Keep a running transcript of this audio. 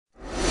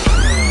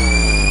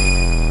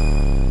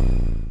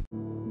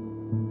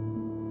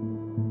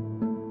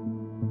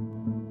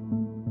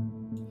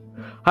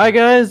Hi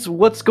guys,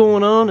 what's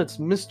going on? It's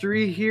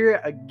Mystery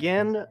here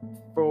again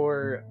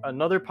for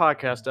another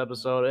podcast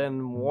episode,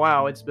 and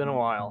wow, it's been a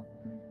while.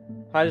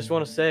 I just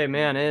want to say,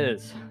 man, it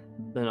has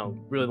been a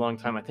really long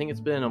time. I think it's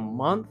been a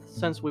month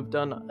since we've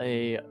done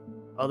I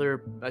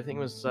think it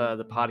was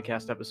the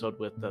podcast episode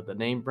with the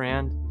name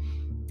brand.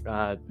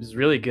 It was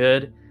really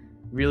good,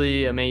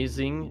 really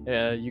amazing.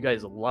 You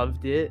guys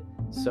loved it,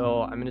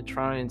 so I'm gonna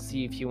try and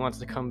see if he wants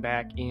to come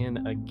back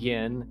in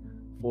again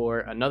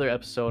for another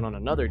episode on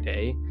another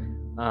day.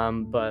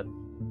 But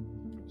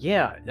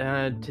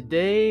yeah,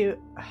 today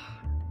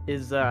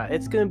is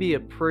it's gonna be a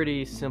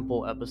pretty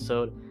simple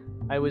episode.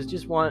 I was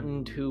just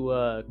wanting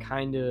to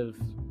kind of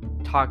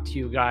talk to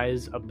you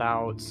guys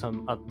about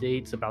some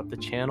updates about the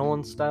channel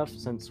and stuff,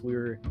 since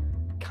we're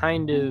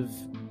kind of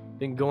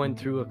been going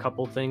through a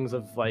couple things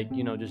of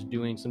just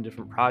doing some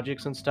different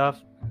projects and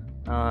stuff.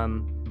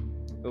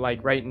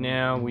 Like right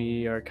now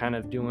we are kind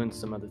of doing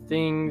some other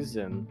things,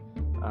 and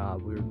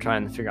we were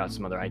trying to figure out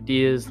some other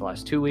ideas. The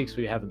last 2 weeks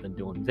we haven't been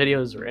doing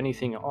videos or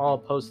anything at all,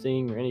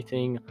 posting or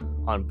anything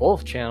on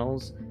both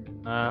channels,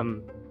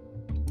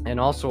 and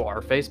also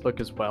our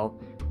Facebook as well.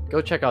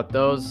 Go check out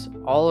those.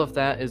 All of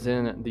that is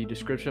in the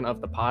description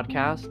of the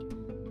podcast.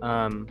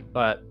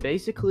 But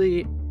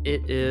basically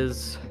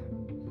it's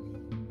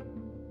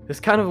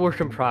kind of a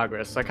work in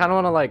progress. I kind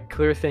of want to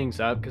clear things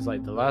up, because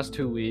the last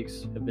 2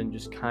 weeks have been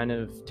just kind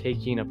of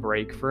taking a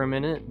break for a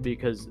minute,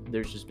 because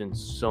there's just been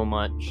so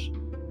much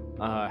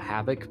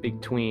havoc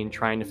between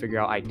trying to figure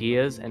out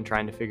ideas and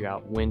trying to figure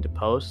out when to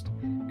post,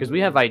 because we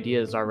have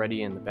ideas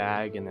already in the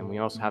bag, and then we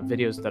also have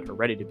videos that are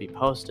ready to be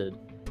posted,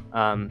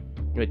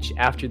 which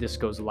after this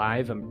goes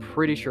live, I'm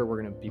pretty sure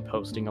we're going to be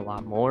posting a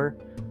lot more,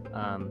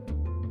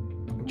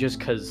 just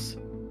because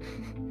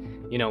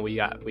we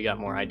got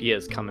more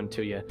ideas coming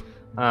to you.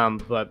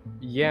 But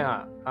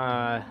yeah,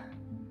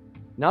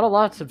 not a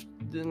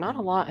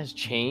lot has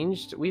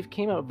changed. We've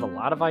came up with a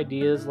lot of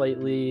ideas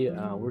lately.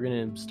 We're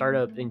gonna start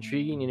up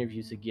intriguing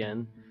interviews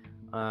again.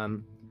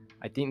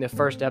 I think the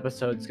first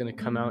episode is gonna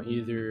come out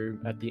either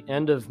at the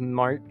end of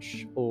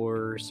March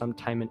or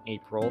sometime in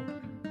April.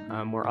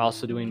 We're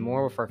also doing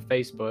more with our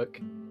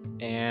Facebook,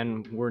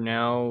 and we're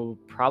now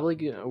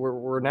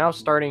we're now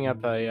starting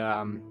up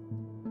a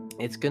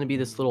it's gonna be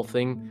this little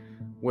thing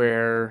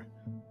where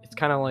it's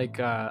kind of like,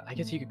 I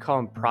guess you could call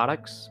them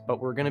products, but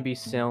we're going to be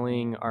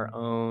selling our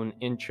own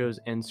intros,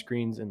 end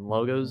screens, and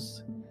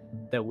logos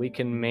that we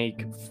can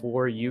make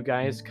for you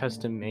guys,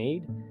 custom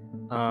made.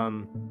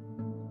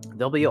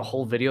 There'll be a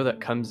whole video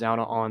that comes out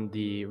on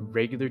the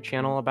regular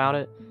channel about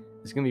it.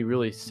 It's going to be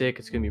really sick.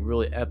 It's going to be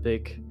really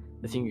epic.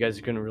 I think you guys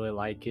are going to really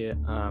like it.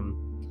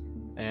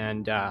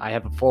 And I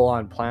have a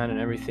full-on plan and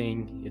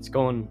everything. It's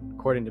going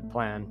according to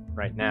plan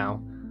right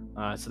now.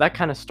 So that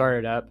kind of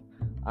started up.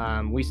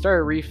 We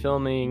started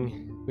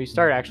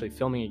actually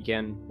filming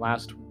again I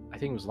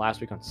think it was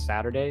last week on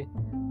Saturday.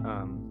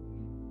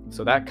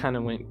 So that kind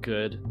of went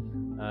good.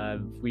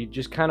 We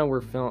just kind of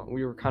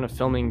we were kind of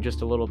filming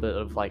just a little bit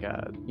of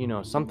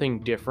something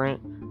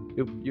different.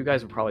 You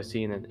guys will probably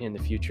see in the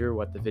future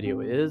what the video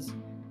is.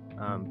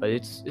 But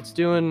it's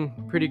doing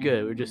pretty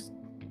good. We've just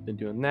been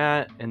doing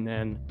that, and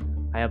then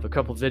I have a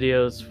couple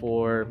videos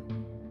for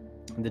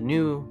the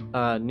new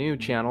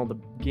channel, the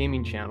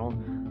gaming channel.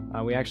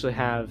 We actually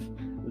have,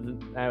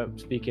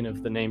 speaking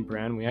of the name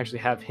brand, we actually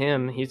have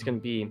him. He's going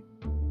to be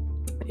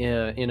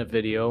in a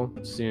video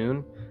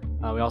soon.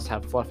 We also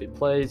have Fluffy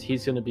Plays.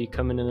 He's going to be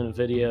coming in a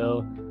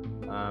video.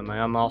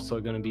 I'm also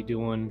going to be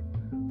doing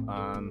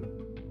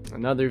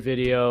another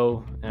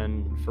video.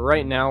 And for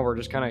right now, we're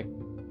just I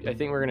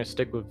think we're going to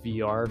stick with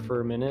VR for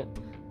a minute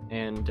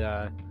and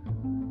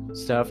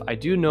stuff. I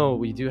do know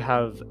we do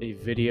have a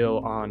video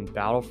on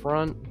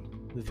Battlefront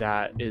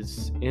that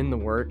is in the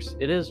works.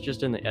 It is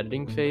just in the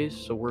editing phase,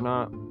 so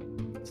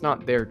it's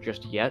not there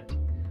just yet,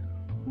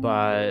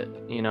 but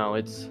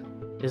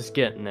it's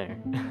getting there.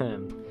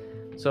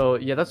 So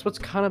yeah, that's what's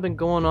kind of been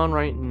going on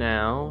right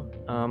now.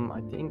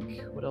 I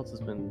think what else has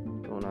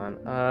been going on?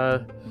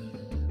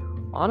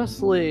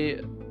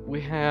 Honestly, we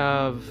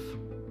have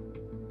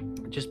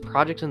just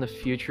projects in the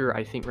future,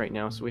 I think, right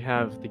now. So we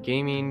have the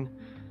gaming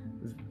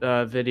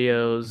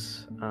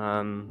videos,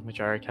 which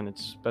I already kind of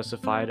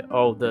specified.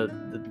 Oh, the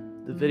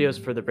videos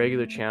for the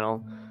regular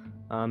channel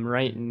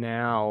right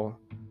now.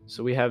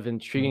 So we have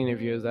intriguing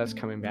interviews that's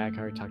coming back. I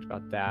already talked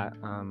about that.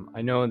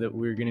 I know that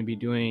we're going to be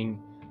doing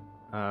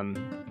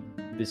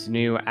this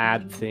new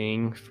ad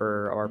thing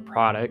for our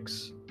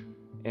products,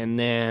 and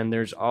then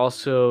there's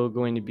also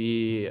going to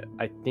be,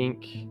 I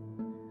think,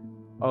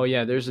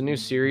 there's a new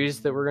series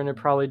that we're going to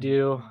probably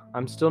do.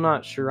 I'm still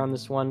not sure on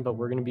this one, but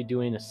we're going to be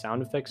doing a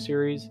sound effects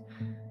series.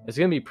 It's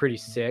going to be pretty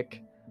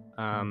sick.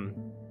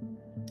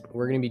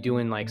 We're going to be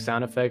doing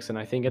sound effects, and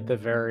I think at the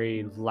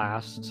very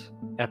last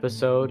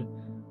episode,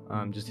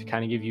 just to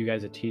kind of give you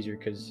guys a teaser,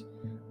 because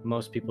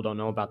most people don't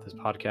know about this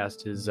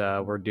podcast, is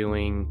we're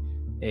doing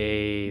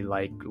a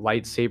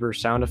lightsaber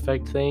sound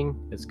effect thing.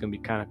 It's going to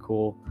be kind of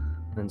cool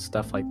and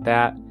stuff like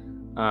that.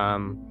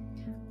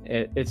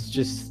 it's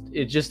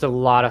just a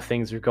lot of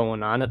things are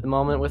going on at the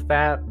moment with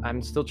that.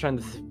 I'm still trying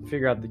to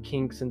figure out the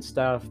kinks and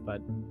stuff,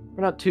 but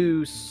we're not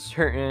too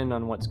certain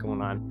on what's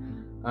going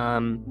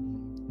on.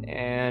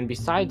 And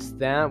besides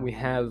that, we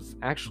have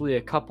actually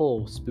a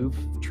couple spoof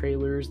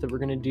trailers that we're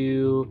gonna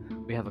do.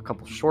 We have a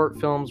couple short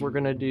films we're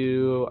gonna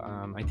do.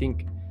 I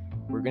think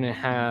we're gonna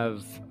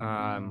have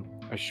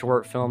a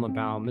short film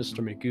about Mr.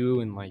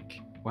 Magoo and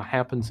like what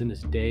happens in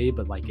his day,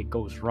 but like it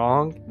goes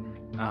wrong.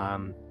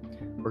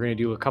 We're going to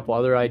do a couple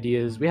other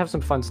ideas. We have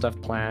some fun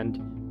stuff planned.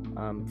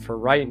 For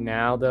right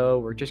now, though,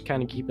 we're just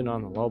kind of keeping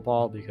on the low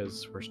ball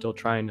because we're still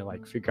trying to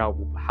like figure out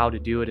how to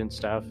do it and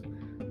stuff.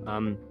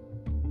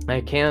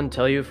 I can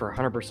tell you for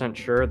 100%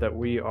 sure that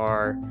we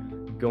are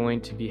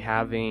going to be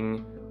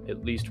having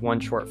at least one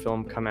short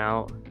film come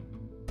out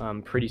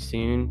pretty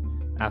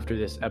soon after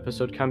this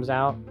episode comes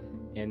out,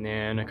 and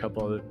then a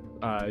couple of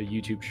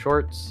YouTube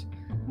shorts.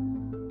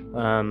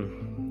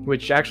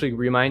 Which actually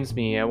reminds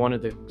me, I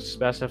wanted to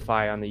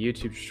specify on the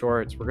YouTube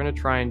shorts, we're going to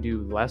try and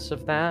do less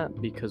of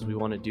that because we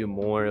want to do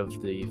more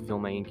of the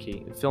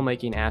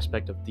filmmaking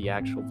aspect of the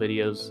actual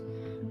videos.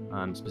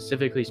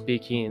 Specifically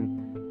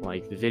speaking,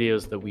 like the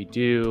videos that we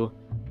do,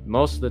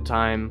 most of the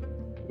time,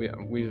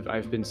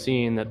 I've been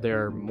seeing that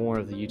there are more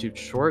of the YouTube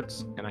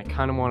shorts, and I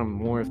kind of want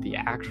more of the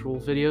actual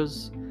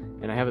videos,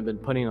 and I haven't been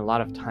putting a lot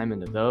of time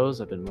into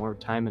those. I've been more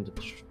time into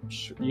the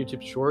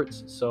YouTube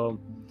shorts, so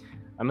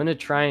I'm going to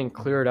try and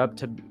clear it up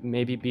to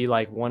maybe be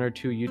like 1 or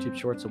 2 YouTube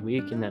shorts a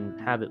week and then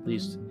have at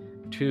least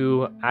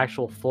 2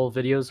 actual full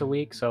videos a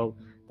week. So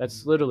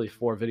that's literally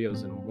 4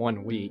 videos in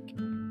 1 week,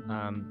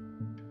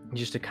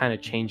 just to kind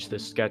of change the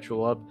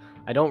schedule up.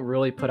 I don't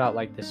really put out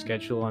like the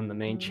schedule on the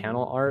main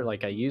channel art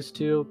like I used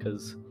to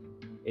because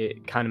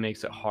it kind of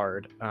makes it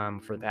hard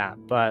for that.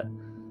 But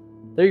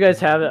there you guys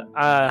have it.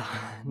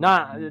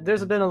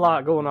 There's been a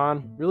lot going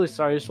on. Really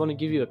sorry. I just want to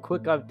give you a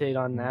quick update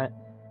on that.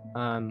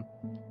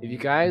 If you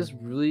guys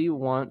really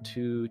want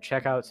to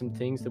check out some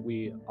things that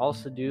we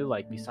also do,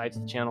 like besides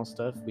the channel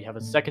stuff, we have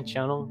a second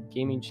channel,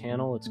 gaming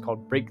channel. It's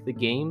called Break the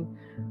Game.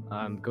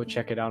 Go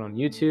check it out on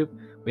YouTube.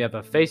 We have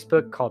a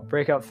Facebook called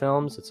Breakout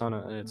Films. It's a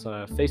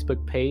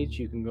Facebook page.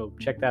 You can go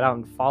check that out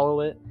and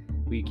follow it.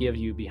 We give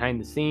you behind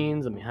the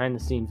scenes and behind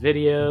the scene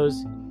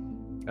videos.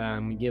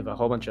 We give a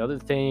whole bunch of other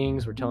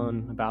things. We're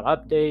telling about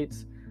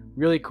updates.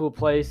 Really cool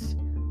place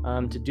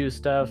to do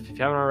stuff. If you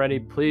haven't already,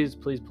 please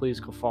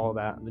go follow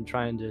that. I've been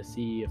trying to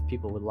see if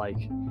people would like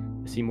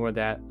to see more of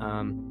that.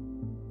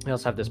 We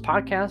also have this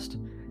podcast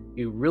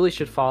you really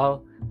should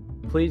follow.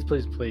 Please.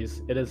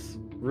 It is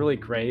really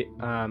great,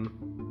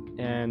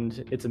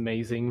 and it's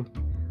amazing.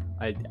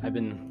 I've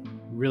been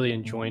really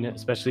enjoying it,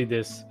 especially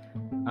this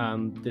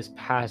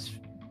past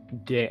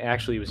day.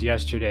 Actually, it was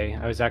yesterday.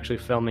 I was actually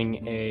filming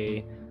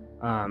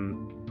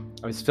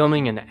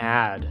an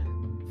ad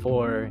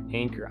for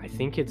Anchor. I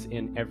think it's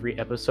in every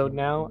episode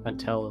now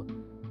until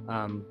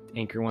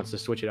Anchor wants to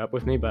switch it up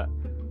with me. But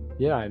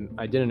yeah,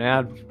 I did an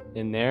ad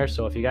in there.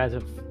 So if you guys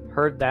have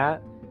heard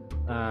that,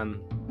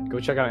 go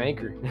check out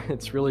Anchor.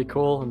 It's really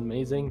cool and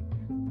amazing.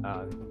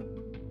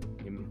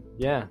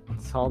 Yeah,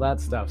 it's all that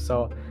stuff.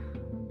 So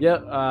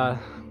yeah,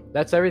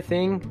 that's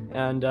everything.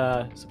 And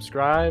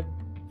subscribe,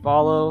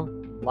 follow,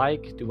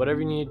 like, do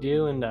whatever you need to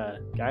do. And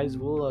guys,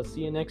 we'll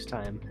see you next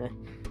time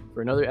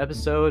for another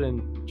episode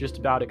in just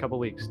about a couple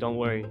weeks. Don't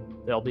worry,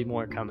 there'll be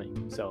more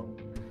coming. So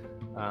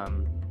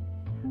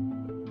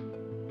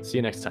see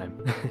you next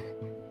time.